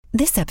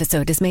This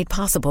episode is made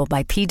possible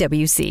by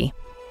PwC.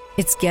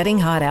 It's getting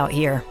hot out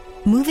here.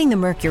 Moving the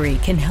mercury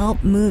can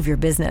help move your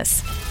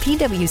business.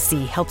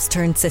 PwC helps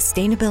turn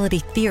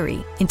sustainability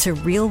theory into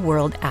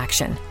real-world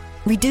action.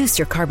 Reduce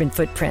your carbon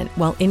footprint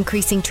while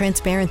increasing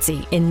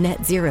transparency in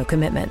net zero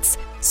commitments.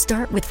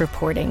 Start with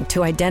reporting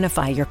to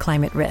identify your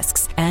climate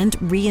risks and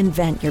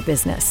reinvent your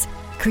business.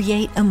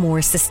 Create a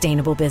more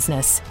sustainable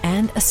business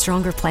and a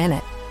stronger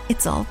planet.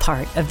 It's all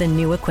part of The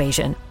New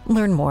Equation.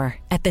 Learn more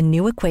at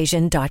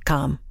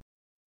thenewequation.com.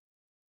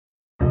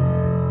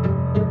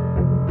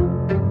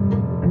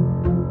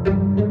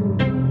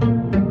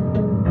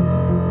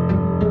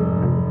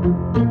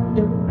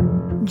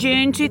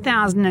 June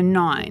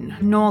 2009,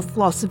 North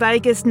Las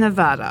Vegas,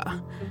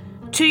 Nevada.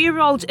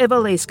 2-year-old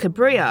Everlyse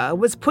Cabrera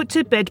was put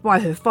to bed by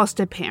her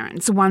foster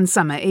parents one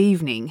summer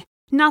evening.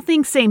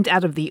 Nothing seemed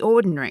out of the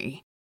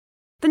ordinary.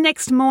 The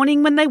next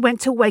morning, when they went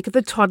to wake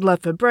the toddler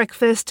for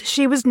breakfast,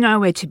 she was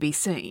nowhere to be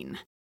seen.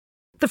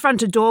 The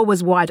front door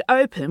was wide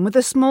open with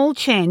a small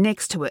chair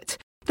next to it,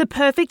 the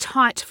perfect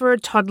height for a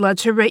toddler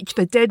to reach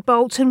the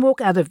deadbolt and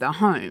walk out of the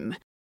home.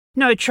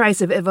 No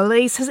trace of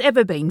Everlyse has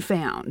ever been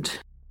found.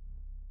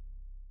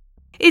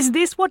 Is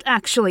this what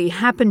actually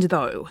happened,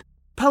 though?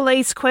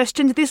 Police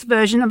questioned this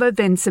version of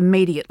events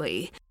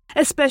immediately,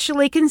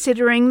 especially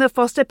considering the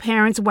foster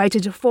parents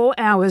waited 4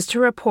 hours to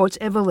report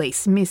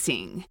Everlyse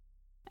missing.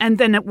 And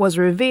then it was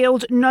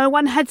revealed no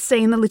one had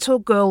seen the little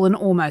girl in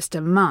almost a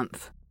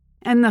month.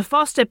 And the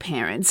foster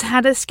parents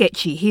had a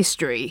sketchy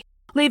history,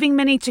 leaving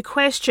many to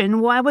question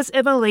why was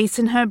Everlyse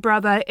and her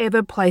brother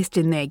ever placed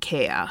in their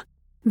care.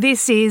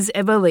 This is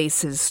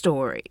Everlyse's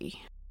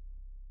story.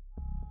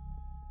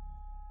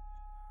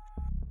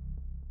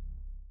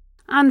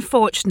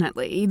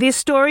 Unfortunately, this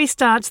story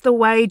starts the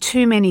way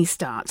too many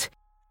start.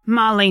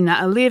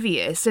 Marlena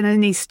Olivius and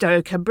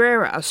Ernesto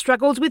Cabrera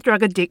struggled with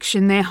drug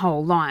addiction their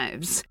whole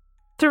lives.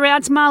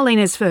 Throughout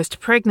Marlena's first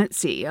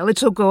pregnancy, a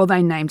little girl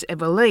they named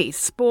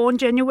Everlyse, born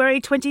January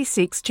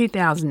 26,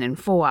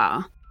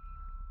 2004.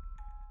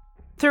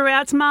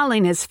 Throughout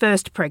Marlena's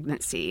first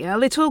pregnancy, a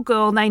little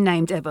girl they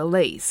named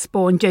Everlyse,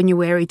 born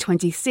January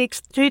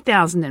 26,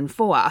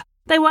 2004,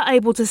 they were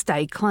able to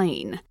stay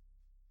clean.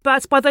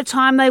 But by the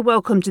time they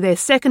welcomed their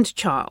second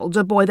child,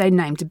 a boy they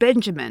named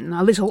Benjamin,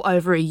 a little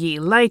over a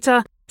year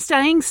later,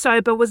 staying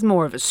sober was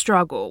more of a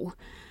struggle.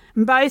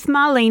 Both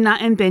Marlena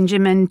and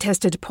Benjamin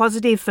tested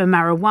positive for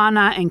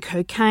marijuana and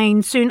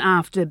cocaine soon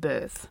after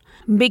birth.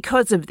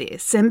 Because of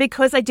this, and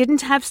because they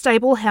didn't have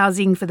stable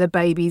housing for the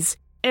babies,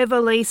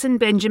 Everlyse and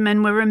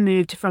Benjamin were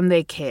removed from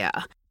their care,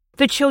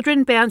 the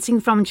children bouncing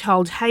from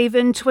Child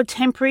Haven to a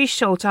temporary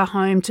shelter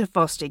home to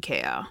foster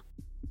care.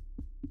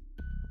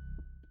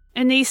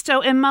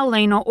 Ernesto and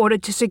Marlena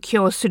ordered to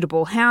secure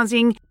suitable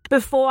housing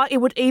before it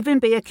would even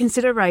be a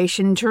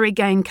consideration to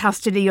regain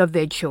custody of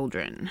their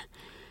children.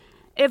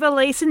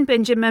 Everlyse and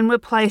Benjamin were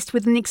placed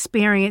with an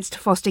experienced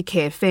foster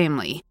care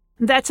family,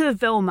 that of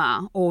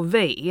Velma, or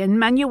V, and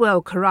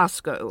Manuel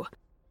Carrasco.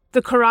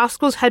 The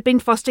Carrascos had been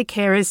foster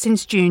carers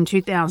since June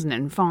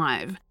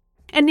 2005,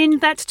 and in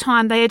that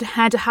time they had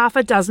had half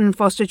a dozen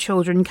foster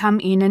children come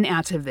in and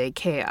out of their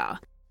care.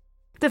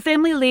 The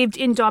family lived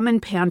in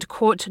Diamond Pound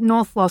Court,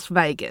 North Las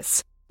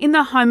Vegas, in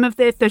the home of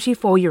their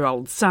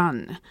 34-year-old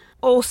son.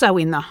 Also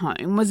in the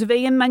home was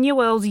V and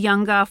Manuel's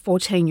younger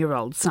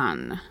 14-year-old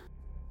son.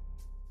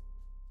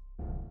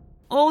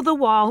 All the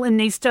while,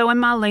 Ernesto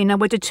and Marlena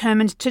were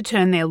determined to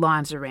turn their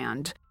lives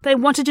around. They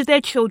wanted their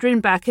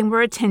children back and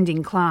were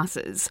attending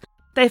classes.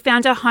 They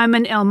found a home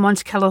in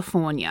Elmont,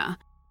 California.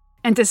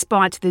 And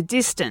despite the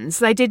distance,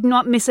 they did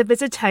not miss a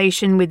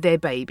visitation with their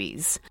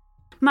babies.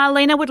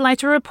 Marlena would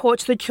later report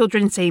the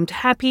children seemed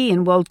happy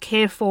and well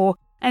cared for,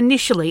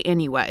 initially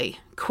anyway.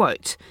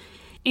 Quote,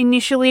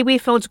 "Initially we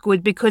felt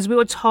good because we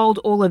were told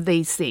all of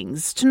these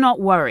things, to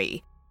not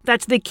worry,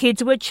 that the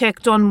kids were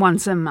checked on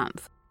once a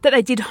month, that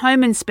they did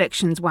home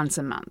inspections once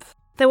a month.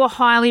 They were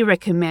highly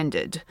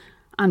recommended."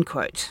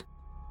 Unquote.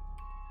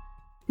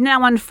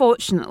 Now,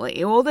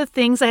 unfortunately, all the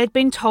things they had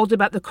been told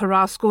about the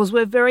Carrascos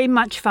were very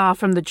much far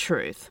from the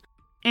truth.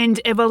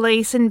 And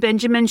Everlyse and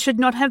Benjamin should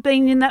not have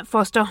been in that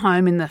foster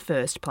home in the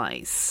first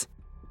place.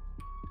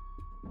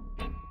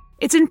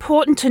 It's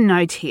important to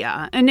note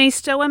here,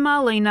 Ernesto and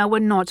Marlena were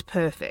not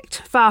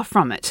perfect, far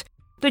from it.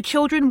 The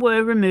children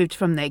were removed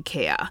from their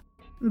care,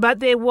 but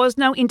there was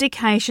no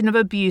indication of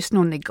abuse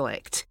nor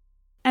neglect.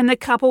 And the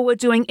couple were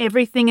doing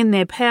everything in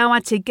their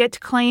power to get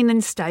clean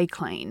and stay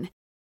clean.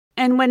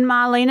 And when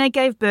Marlena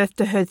gave birth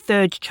to her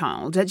third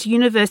child at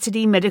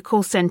University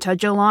Medical Center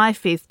July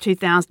 5,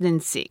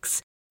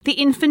 2006, the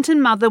infant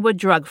and mother were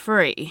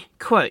drug-free.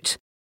 Quote,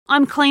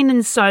 "I'm clean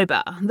and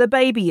sober. The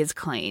baby is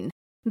clean.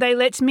 They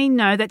let me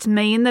know that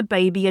me and the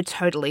baby are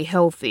totally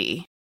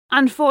healthy."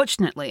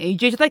 Unfortunately,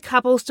 due to the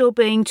couple still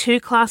being 2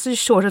 classes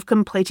short of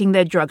completing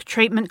their drug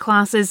treatment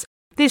classes,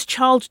 this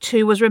child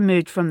too was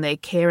removed from their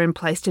care and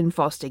placed in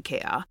foster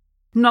care.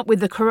 Not with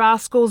the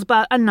Carrascos,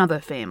 but another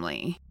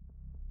family.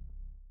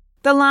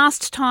 The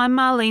last time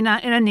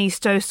Marlena and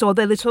Ernesto saw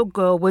their little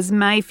girl was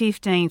May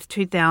 15,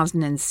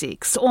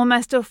 2006,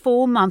 almost a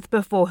full month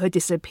before her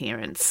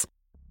disappearance.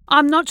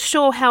 I'm not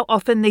sure how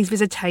often these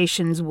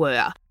visitations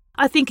were.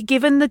 I think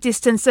given the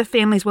distance the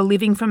families were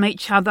living from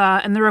each other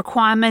and the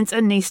requirements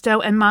Ernesto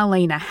and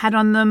Marlena had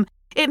on them,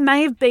 it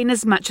may have been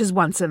as much as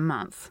once a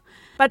month.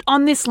 But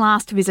on this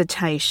last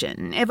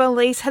visitation,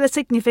 Everlyse had a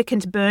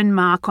significant burn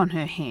mark on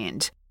her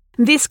hand.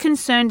 This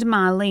concerned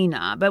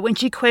Marlena, but when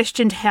she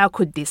questioned how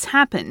could this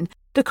happen,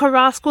 the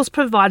Carrascals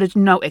provided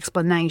no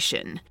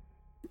explanation.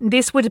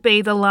 This would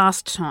be the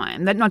last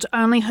time that not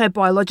only her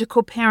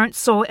biological parents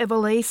saw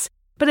Everlyse,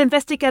 but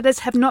investigators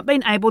have not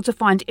been able to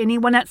find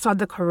anyone outside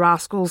the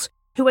Carrascals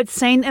who had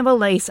seen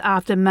Everlyse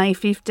after May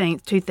 15,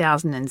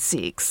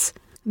 2006.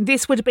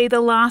 This would be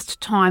the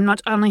last time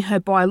not only her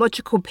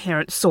biological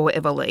parents saw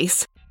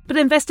Everlyse, but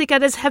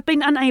investigators have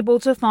been unable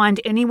to find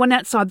anyone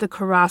outside the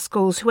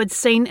Carrascals who had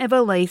seen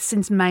Everlyse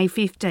since May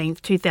 15,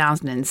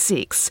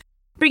 2006,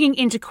 bringing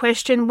into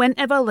question when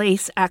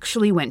Everlyse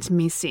actually went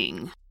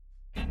missing.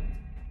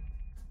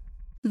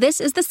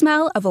 This is the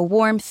smell of a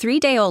warm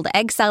 3-day-old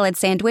egg salad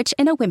sandwich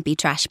in a wimpy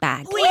trash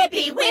bag.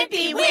 Wimpy,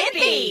 wimpy,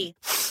 wimpy!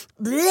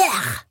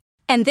 Blech!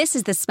 And this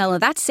is the smell of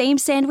that same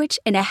sandwich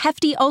in a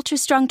hefty,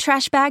 ultra-strong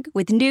trash bag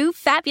with new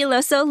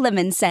Fabuloso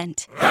lemon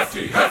scent.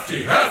 Hefty,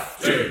 hefty,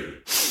 hefty!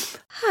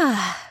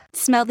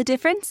 Smell the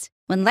difference?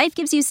 When life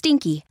gives you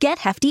stinky, get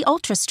Hefty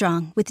Ultra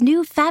Strong with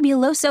new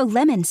Fabuloso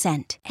lemon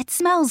scent. It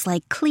smells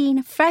like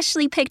clean,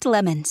 freshly picked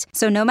lemons,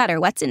 so no matter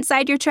what's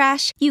inside your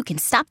trash, you can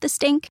stop the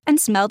stink and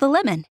smell the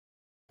lemon.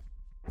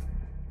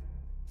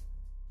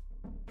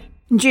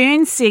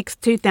 June 6,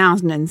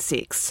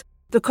 2006.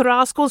 The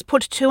Carrascals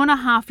put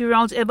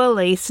 2.5-year-old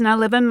Everlyse and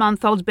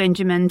 11-month-old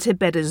Benjamin to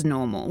bed as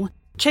normal,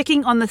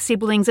 checking on the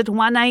siblings at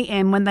 1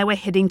 a.m. when they were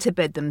heading to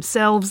bed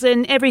themselves,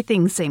 and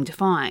everything seemed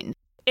fine.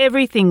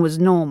 Everything was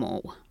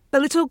normal. The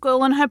little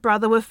girl and her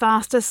brother were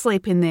fast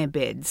asleep in their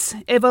beds.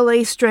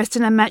 Everlyse dressed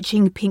in a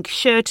matching pink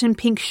shirt and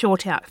pink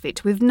short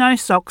outfit with no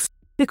socks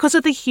because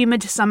of the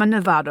humid summer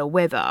Nevada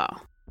weather.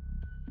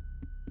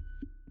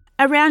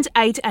 Around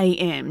 8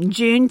 a.m,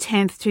 June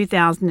 10,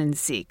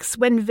 2006,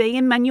 when V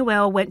and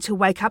Manuel went to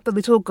wake up the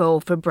little girl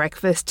for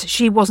breakfast,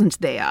 she wasn't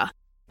there.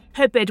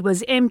 Her bed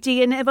was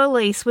empty and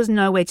Everlyse was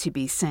nowhere to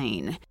be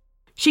seen.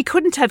 She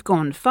couldn't have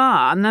gone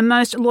far, and the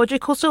most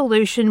logical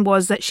solution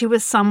was that she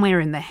was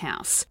somewhere in the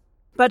house.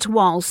 But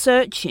while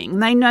searching,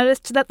 they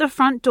noticed that the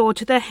front door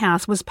to the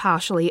house was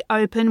partially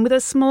open with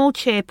a small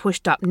chair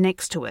pushed up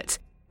next to it,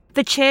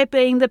 the chair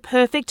being the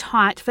perfect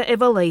height for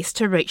Everlyse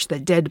to reach the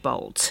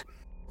deadbolt.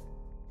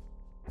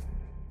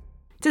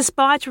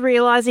 Despite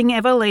realising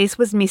Everlyse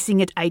was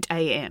missing at 8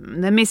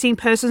 a.m, the missing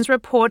persons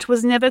report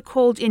was never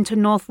called into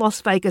North Las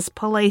Vegas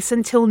police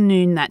until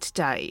noon that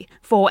day,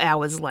 4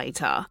 hours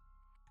later.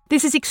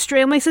 This is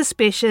extremely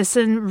suspicious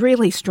and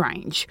really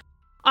strange.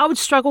 I would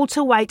struggle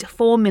to wait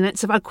 4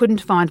 minutes if I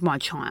couldn't find my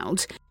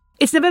child.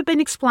 It's never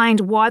been explained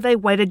why they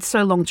waited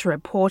so long to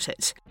report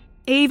it.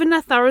 Even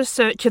a thorough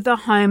search of the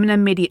home and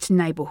immediate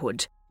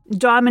neighbourhood.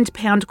 Diamond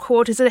Pound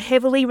Court is a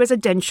heavily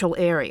residential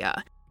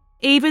area.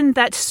 Even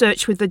that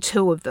search with the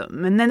two of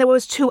them, and then there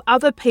was 2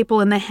 other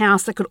people in the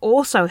house that could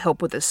also help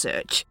with the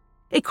search.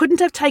 It couldn't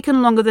have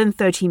taken longer than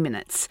 30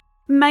 minutes.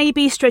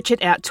 Maybe stretch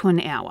it out to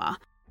an hour.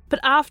 But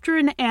after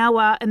an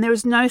hour and there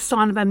is no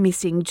sign of a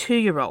missing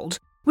 2-year-old,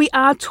 we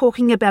are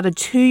talking about a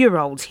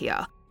 2-year-old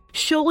here.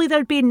 Surely there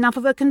would be enough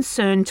of a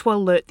concern to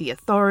alert the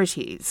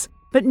authorities.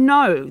 But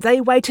no,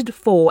 they waited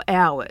 4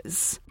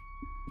 hours.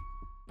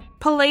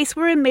 Police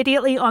were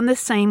immediately on the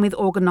scene with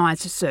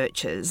organised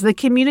searches. The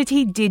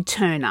community did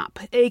turn up,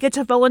 eager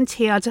to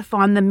volunteer to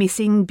find the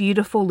missing,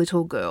 beautiful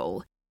little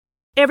girl.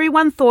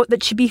 Everyone thought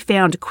that she'd be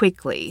found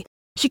quickly.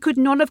 She could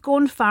not have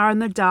gone far in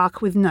the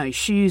dark with no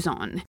shoes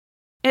on.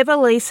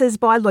 Everlyse's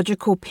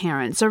biological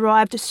parents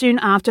arrived soon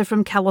after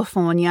from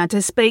California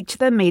to speak to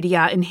the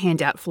media and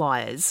hand out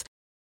flyers.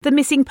 The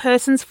missing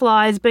persons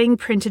flyers being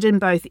printed in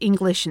both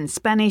English and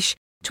Spanish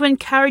to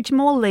encourage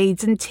more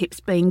leads and tips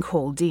being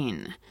called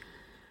in.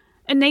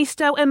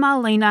 Ernesto and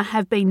Marlena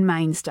have been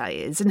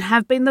mainstays and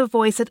have been the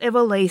voice that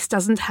Everlyse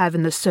doesn't have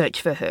in the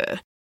search for her.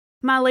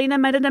 Marlena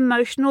made an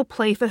emotional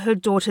plea for her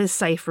daughter's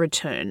safe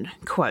return.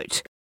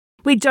 Quote,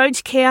 "We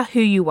don't care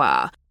who you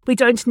are. We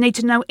don't need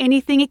to know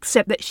anything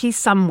except that she's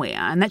somewhere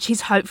and that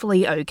she's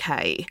hopefully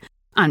okay."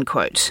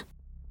 Unquote.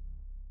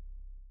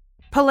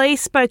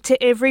 Police spoke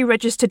to every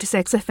registered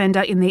sex offender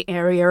in the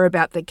area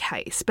about the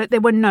case, but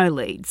there were no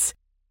leads.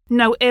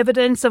 No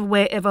evidence of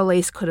where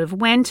Everlyse could have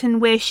went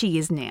and where she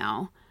is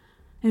now.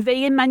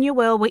 V and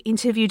Manuel were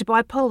interviewed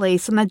by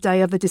police on the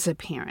day of the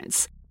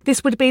disappearance.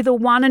 This would be the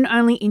one and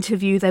only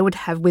interview they would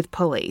have with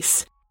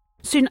police.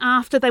 Soon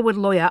after, they would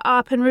lawyer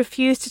up and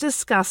refuse to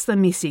discuss the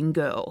missing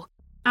girl,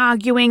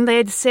 arguing they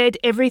had said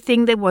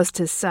everything there was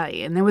to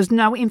say and there was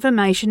no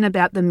information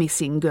about the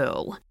missing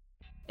girl.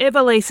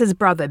 Everlyse's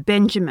brother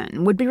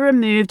Benjamin would be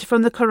removed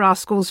from the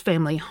Carrascals'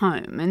 family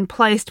home and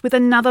placed with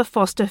another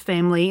foster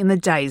family in the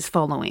days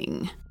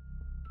following.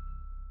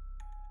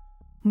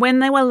 When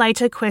they were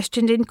later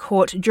questioned in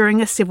court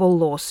during a civil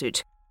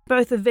lawsuit,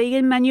 both V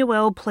and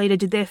Manuel pleaded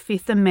their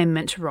Fifth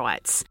Amendment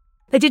rights.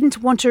 They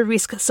didn't want to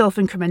risk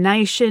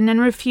self-incrimination and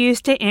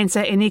refused to answer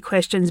any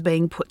questions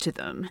being put to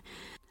them.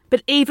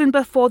 But even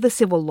before the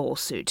civil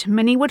lawsuit,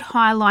 many would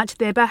highlight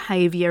their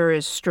behaviour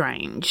as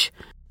strange.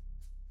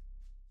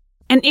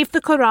 And if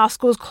the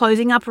Carrascals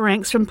closing up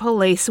ranks from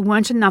police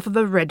weren't enough of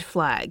a red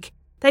flag,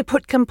 they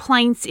put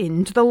complaints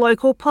in to the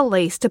local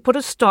police to put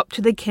a stop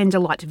to the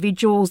candlelight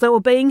vigils that were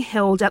being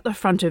held at the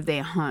front of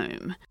their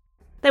home.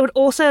 They would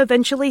also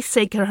eventually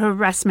seek a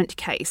harassment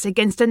case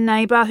against a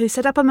neighbour who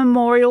set up a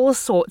memorial of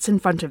sorts in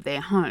front of their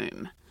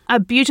home. A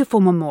beautiful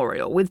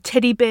memorial with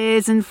teddy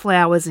bears and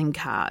flowers and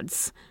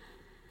cards.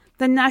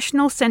 The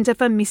National Centre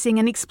for Missing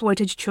and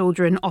Exploited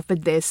Children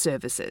offered their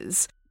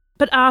services.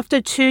 But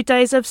after 2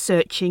 days of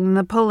searching,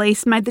 the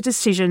police made the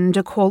decision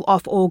to call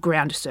off all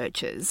ground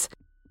searches.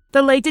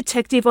 The lead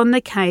detective on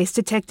the case,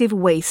 Detective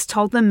Weiss,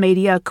 told the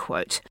media,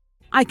 quote,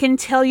 "I can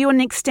tell you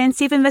an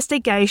extensive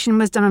investigation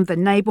was done of the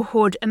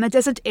neighbourhood and the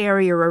desert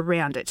area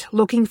around it,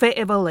 looking for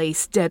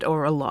Everlyse dead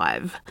or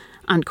alive,"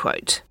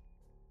 unquote.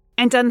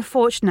 And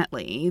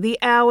unfortunately, the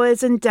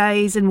hours and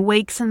days and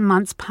weeks and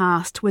months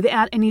passed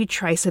without any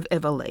trace of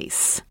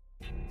Everlyse.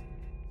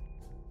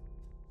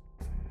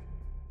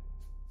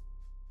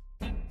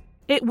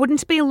 It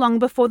wouldn't be long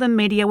before the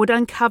media would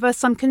uncover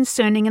some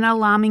concerning and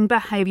alarming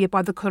behaviour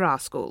by the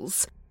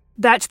Carrascals.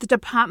 That the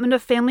Department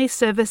of Family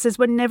Services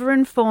were never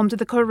informed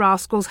the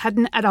Carrascals had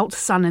an adult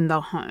son in the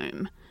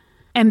home.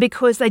 And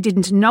because they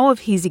didn't know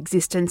of his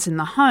existence in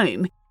the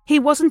home, he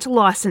wasn't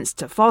licensed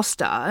to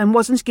foster and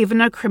wasn't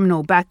given a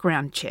criminal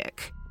background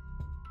check.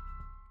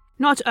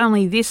 Not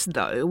only this,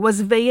 though,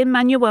 was V and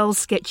Manuel's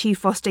sketchy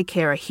foster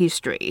carer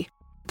history.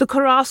 The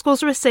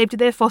Carrascals received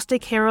their foster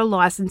carer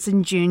licence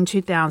in June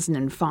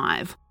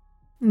 2005.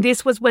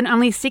 This was when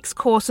only 6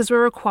 courses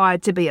were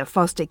required to be a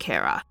foster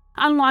carer,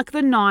 unlike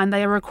the 9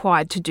 they are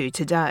required to do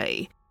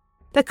today.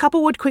 The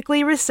couple would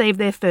quickly receive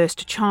their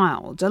first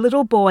child, a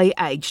little boy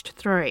aged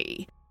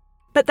 3.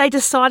 But they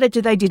decided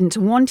they didn't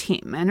want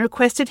him and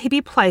requested he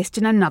be placed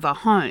in another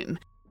home,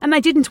 and they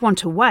didn't want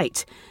to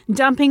wait,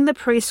 dumping the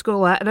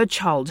preschooler at a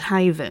child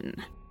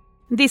haven.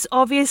 This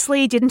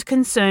obviously didn't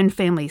concern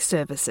family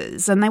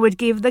services, and they would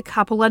give the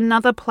couple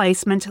another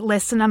placement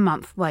less than a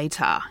month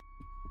later.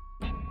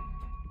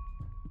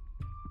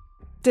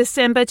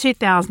 December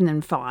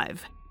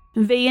 2005.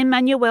 V and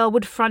Manuel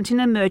would front an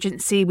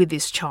emergency with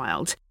this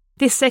child.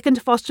 This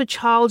second foster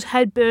child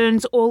had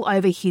burns all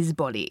over his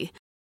body.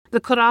 The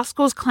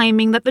Carrascals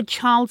claiming that the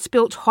child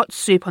spilt hot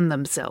soup on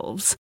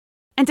themselves.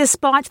 And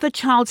despite the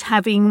child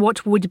having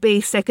what would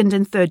be 2nd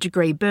and 3rd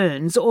degree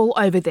burns all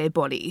over their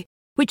body,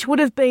 which would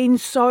have been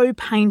so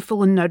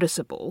painful and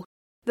noticeable,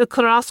 the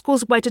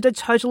Carrascals waited a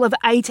total of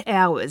 8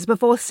 hours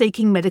before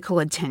seeking medical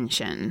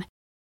attention.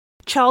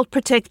 Child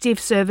Protective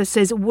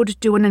Services would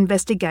do an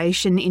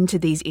investigation into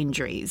these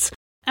injuries,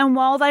 and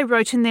while they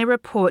wrote in their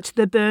report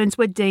the burns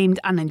were deemed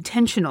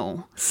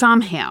unintentional,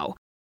 somehow,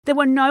 there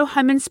were no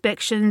home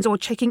inspections or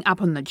checking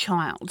up on the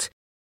child.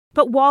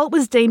 But while it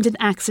was deemed an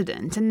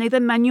accident and neither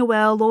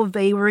Manuel or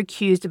V were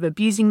accused of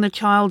abusing the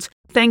child,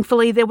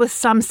 thankfully there was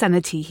some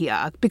sanity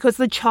here because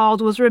the child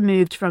was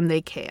removed from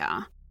their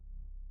care.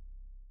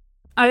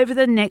 Over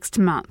the next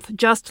month,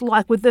 just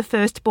like with the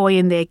first boy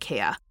in their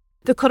care,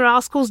 the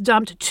Carrascals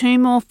dumped 2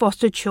 more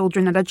foster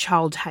children at a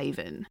child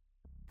haven.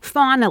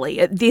 Finally,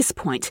 at this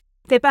point,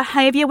 their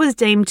behaviour was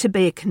deemed to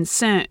be a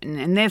concern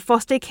and their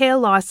foster care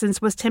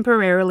licence was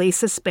temporarily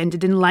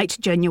suspended in late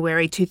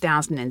January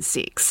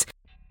 2006.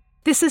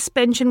 This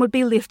suspension would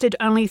be lifted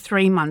only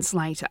 3 months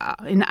later,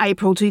 in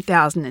April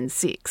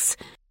 2006.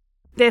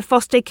 Their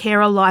foster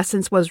carer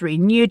licence was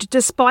renewed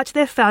despite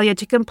their failure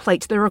to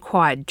complete the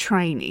required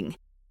training.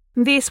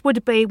 This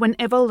would be when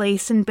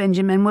Everlyse and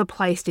Benjamin were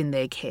placed in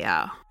their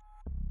care.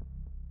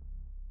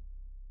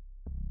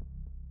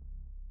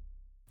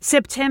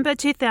 September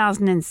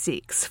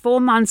 2006,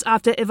 4 months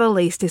after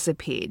Everlyse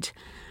disappeared.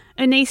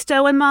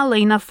 Ernesto and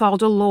Marlena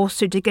filed a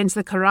lawsuit against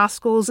the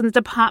Carrascals and the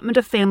Department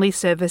of Family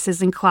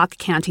Services in Clark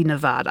County,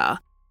 Nevada.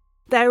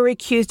 They were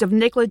accused of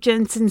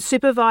negligence in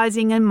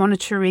supervising and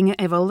monitoring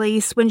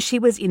Everlyse when she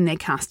was in their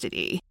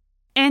custody.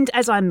 And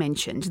as I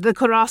mentioned, the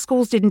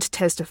Carrascals didn't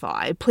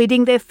testify,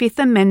 pleading their Fifth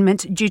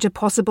Amendment due to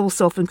possible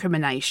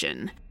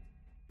self-incrimination.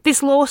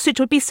 This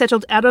lawsuit would be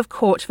settled out of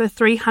court for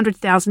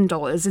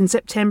 $300,000 in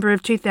September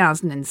of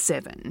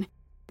 2007.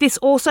 This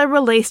also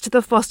released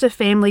the foster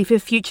family for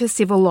future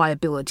civil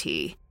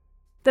liability.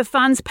 The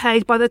funds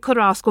paid by the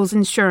Carrascals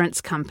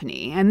Insurance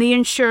Company, and the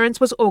insurance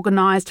was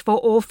organised for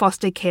all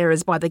foster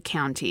carers by the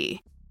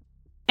county.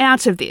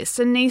 Out of this,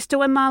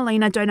 Ernesto and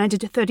Marlena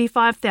donated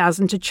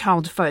 $35,000 to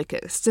Child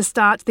Focus to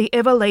start the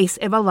Everlyse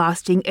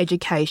Everlasting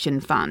Education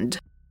Fund.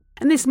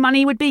 And this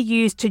money would be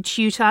used to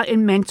tutor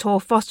and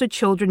mentor foster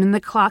children in the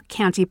Clark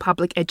County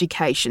public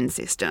education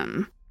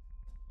system.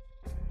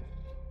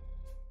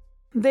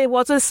 There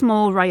was a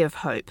small ray of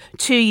hope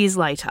 2 years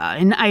later,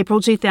 in April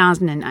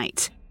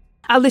 2008.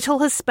 A little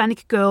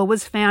Hispanic girl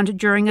was found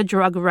during a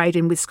drug raid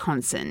in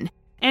Wisconsin,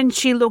 and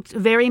she looked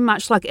very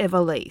much like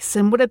Everlyse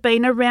and would have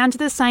been around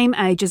the same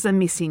age as the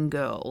missing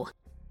girl.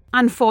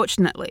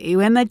 Unfortunately,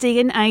 when the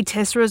DNA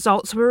test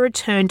results were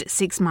returned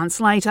 6 months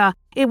later,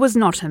 it was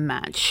not a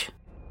match.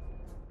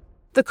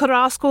 The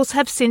Carrascos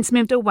have since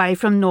moved away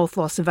from North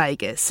Las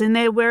Vegas, and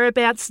their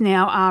whereabouts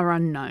now are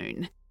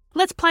unknown.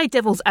 Let's play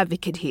devil's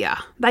advocate here.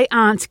 They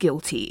aren't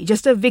guilty,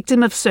 just a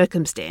victim of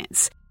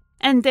circumstance.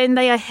 And then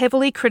they are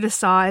heavily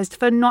criticised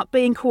for not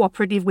being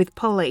cooperative with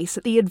police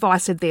at the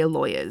advice of their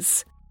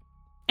lawyers.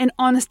 And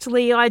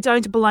honestly, I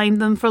don't blame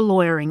them for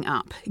lawyering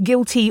up,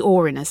 guilty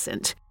or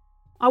innocent.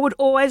 I would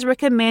always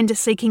recommend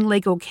seeking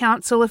legal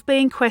counsel if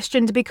being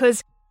questioned,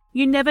 because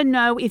you never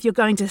know if you're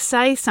going to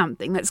say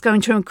something that's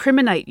going to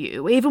incriminate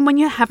you, even when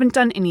you haven't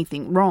done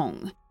anything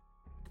wrong.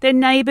 Their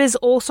neighbours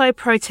also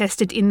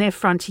protested in their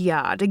front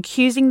yard,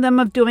 accusing them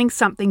of doing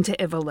something to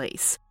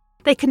Everlyse.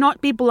 They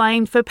cannot be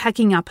blamed for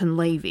packing up and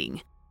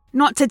leaving.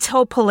 Not to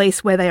tell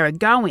police where they are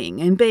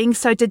going and being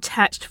so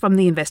detached from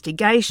the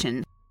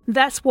investigation,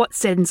 that's what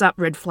sends up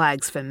red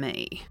flags for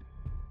me.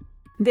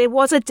 There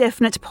was a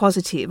definite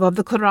positive of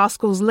the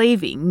Carrascos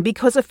leaving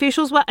because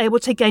officials were able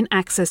to gain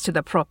access to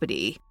the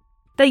property.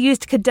 They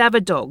used cadaver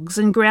dogs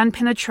and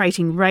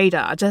ground-penetrating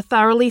radar to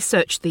thoroughly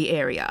search the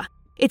area.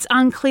 It's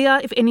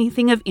unclear if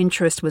anything of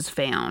interest was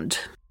found.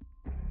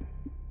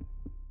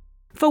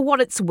 For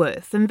what it's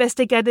worth,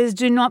 investigators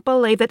do not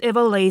believe that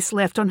Everlyse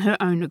left on her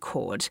own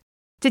accord.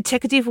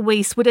 Detective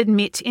Weiss would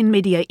admit in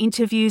media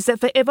interviews that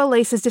for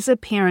Everlyse's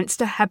disappearance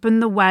to happen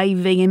the way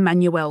V and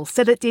Manuel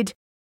said it did,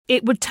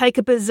 it would take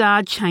a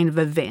bizarre chain of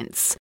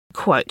events.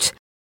 Quote,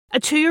 "A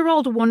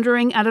 2-year-old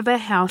wandering out of her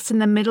house in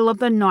the middle of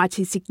the night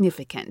is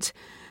significant,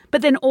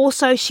 but then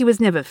also she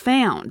was never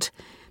found.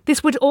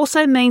 This would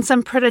also mean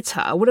some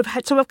predator would have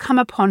had to have come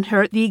upon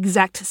her at the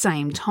exact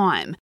same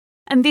time,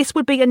 and this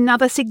would be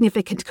another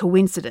significant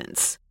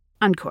coincidence."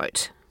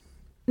 Unquote.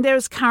 There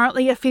is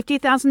currently a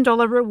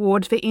 $50,000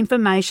 reward for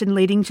information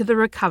leading to the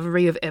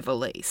recovery of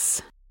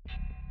Everlyse.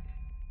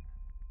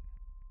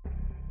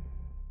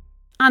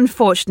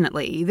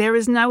 Unfortunately, there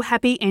is no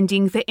happy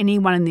ending for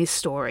anyone in this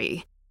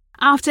story.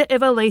 After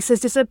Everlyse's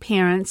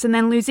disappearance and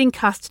then losing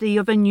custody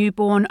of a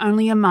newborn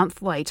only a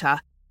month later,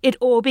 it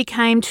all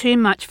became too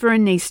much for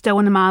Ernesto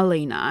and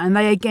Marlena, and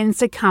they again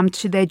succumbed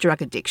to their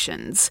drug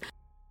addictions.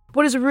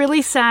 What is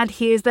really sad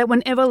here is that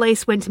when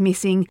Everlyse went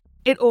missing,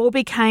 it all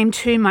became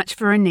too much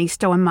for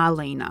Ernesto and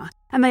Marlena,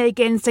 and they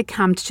again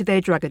succumbed to their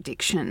drug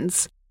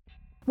addictions.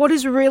 What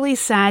is really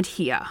sad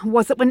here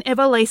was that when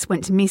Everlyse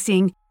went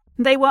missing,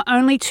 they were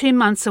only 2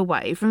 months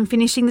away from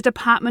finishing the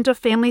Department of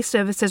Family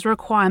Services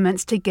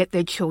requirements to get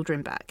their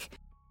children back.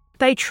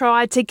 They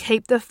tried to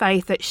keep the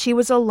faith that she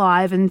was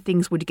alive and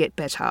things would get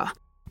better.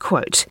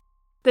 Quote,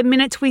 "The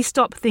minute we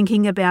stop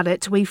thinking about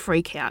it, we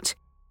freak out.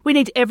 We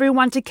need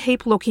everyone to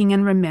keep looking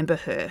and remember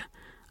her."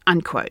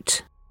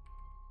 Unquote.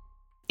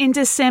 In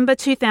December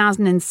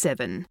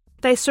 2007,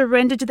 they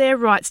surrendered their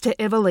rights to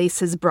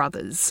Everlyse's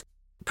brothers.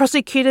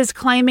 Prosecutors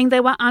claiming they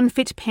were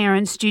unfit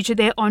parents due to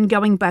their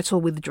ongoing battle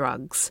with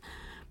drugs.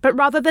 But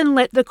rather than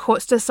let the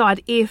courts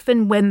decide if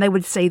and when they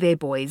would see their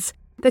boys,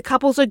 the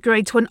couples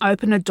agreed to an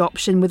open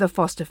adoption with a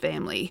foster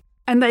family,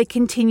 and they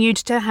continued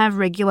to have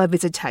regular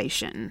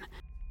visitation.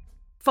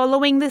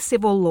 Following the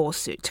civil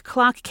lawsuit,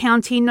 Clark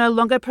County no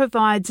longer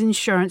provides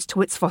insurance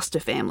to its foster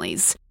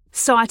families,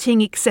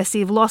 citing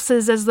excessive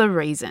losses as the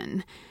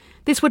reason.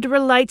 This would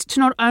relate to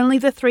not only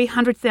the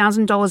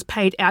 $300,000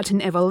 paid out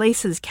in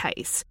Everlyse's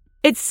case.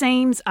 It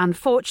seems,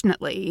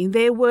 unfortunately,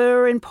 there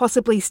were, and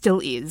possibly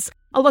still is,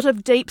 a lot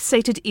of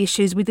deep-seated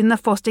issues within the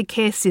foster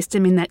care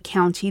system in that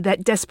county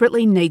that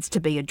desperately needs to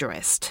be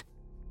addressed.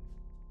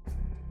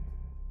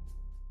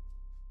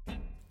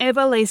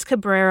 Everlyse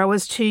Cabrera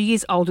was 2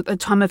 years old at the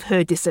time of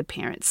her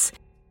disappearance.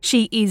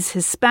 She is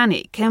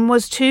Hispanic and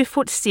was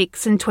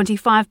 2'6" and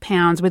 25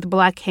 pounds with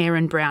black hair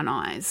and brown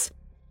eyes.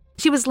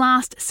 She was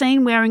last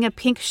seen wearing a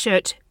pink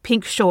shirt,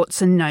 pink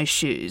shorts and no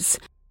shoes.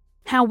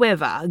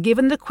 However,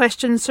 given the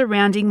questions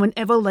surrounding when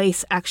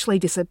Everlyse actually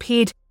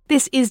disappeared,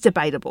 this is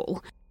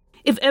debatable.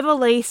 If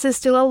Everlyse is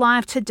still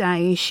alive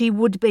today, she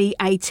would be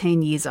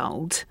 18 years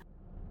old.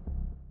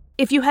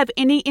 If you have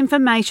any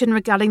information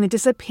regarding the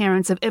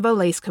disappearance of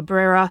Everlyse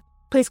Cabrera,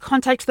 please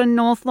contact the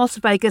North Las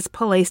Vegas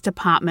Police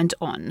Department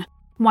on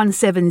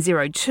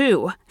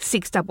 1702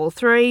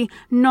 633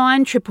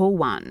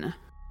 9111.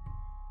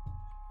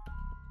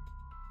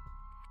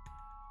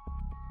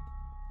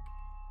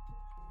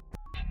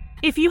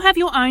 If you have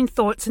your own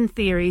thoughts and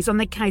theories on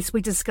the case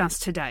we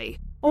discussed today,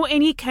 or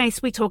any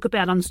case we talk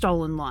about on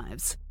Stolen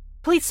Lives,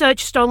 please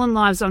search Stolen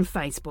Lives on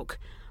Facebook,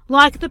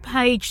 like the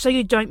page so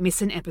you don't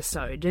miss an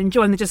episode, and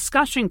join the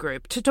discussion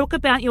group to talk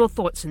about your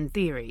thoughts and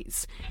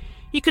theories.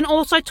 You can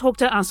also talk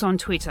to us on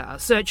Twitter,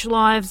 search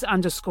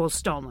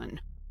lives_stolen,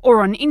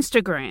 or on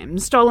Instagram,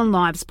 Stolen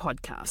Lives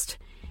Podcast.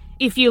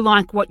 If you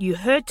like what you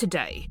heard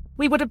today,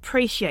 we would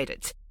appreciate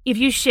it if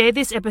you share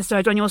this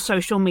episode on your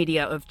social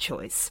media of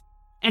choice,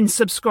 and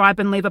subscribe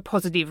and leave a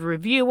positive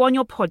review on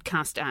your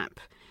podcast app.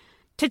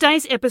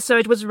 Today's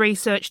episode was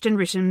researched and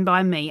written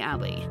by me,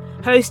 Ali.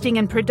 Hosting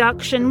and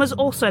production was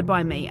also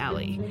by me,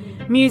 Ali.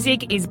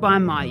 Music is by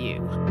Mayu.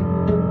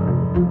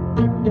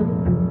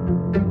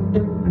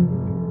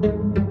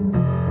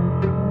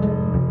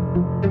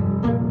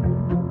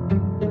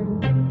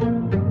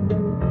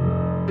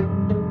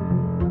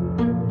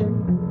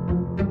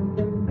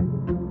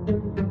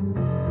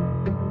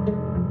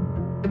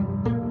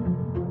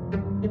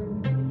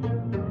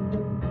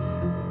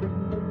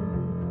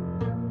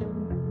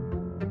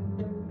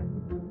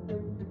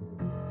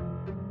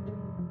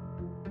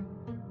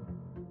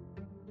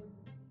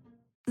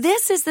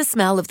 This is the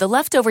smell of the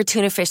leftover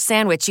tuna fish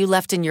sandwich you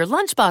left in your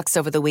lunchbox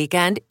over the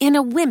weekend in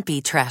a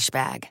wimpy trash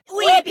bag.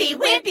 Wimpy,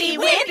 wimpy,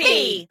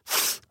 wimpy!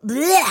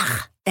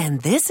 Blech!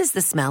 And this is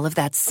the smell of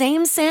that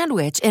same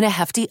sandwich in a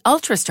hefty,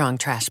 ultra-strong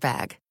trash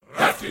bag.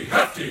 Hefty,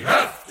 hefty,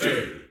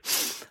 hefty!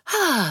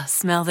 Ah,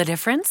 smell the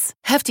difference?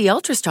 Hefty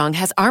Ultra Strong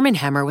has Arm &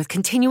 Hammer with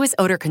continuous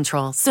odor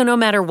control, so no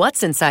matter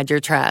what's inside your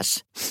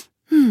trash,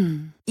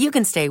 you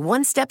can stay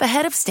one step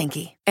ahead of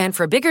stinky. And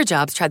for bigger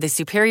jobs, try the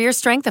superior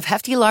strength of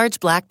Hefty Large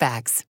Black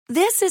Bags.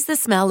 This is the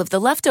smell of the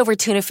leftover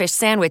tuna fish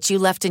sandwich you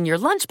left in your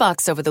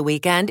lunchbox over the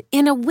weekend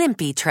in a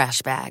wimpy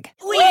trash bag.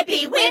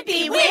 Wimpy,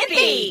 wimpy,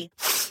 wimpy!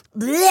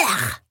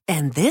 Blech!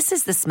 And this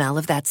is the smell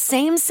of that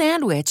same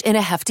sandwich in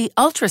a Hefty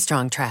Ultra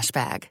Strong trash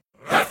bag.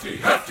 Hefty,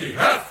 hefty,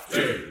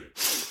 hefty!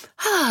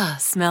 Ah,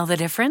 smell the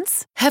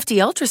difference? Hefty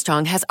Ultra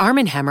Strong has Arm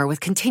 & Hammer with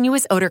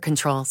continuous odor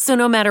control, so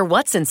no matter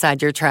what's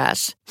inside your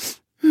trash,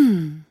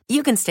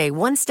 you can stay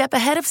one step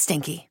ahead of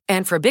stinky.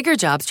 And for bigger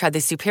jobs, try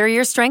the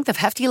superior strength of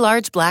Hefty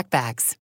Large Black Bags.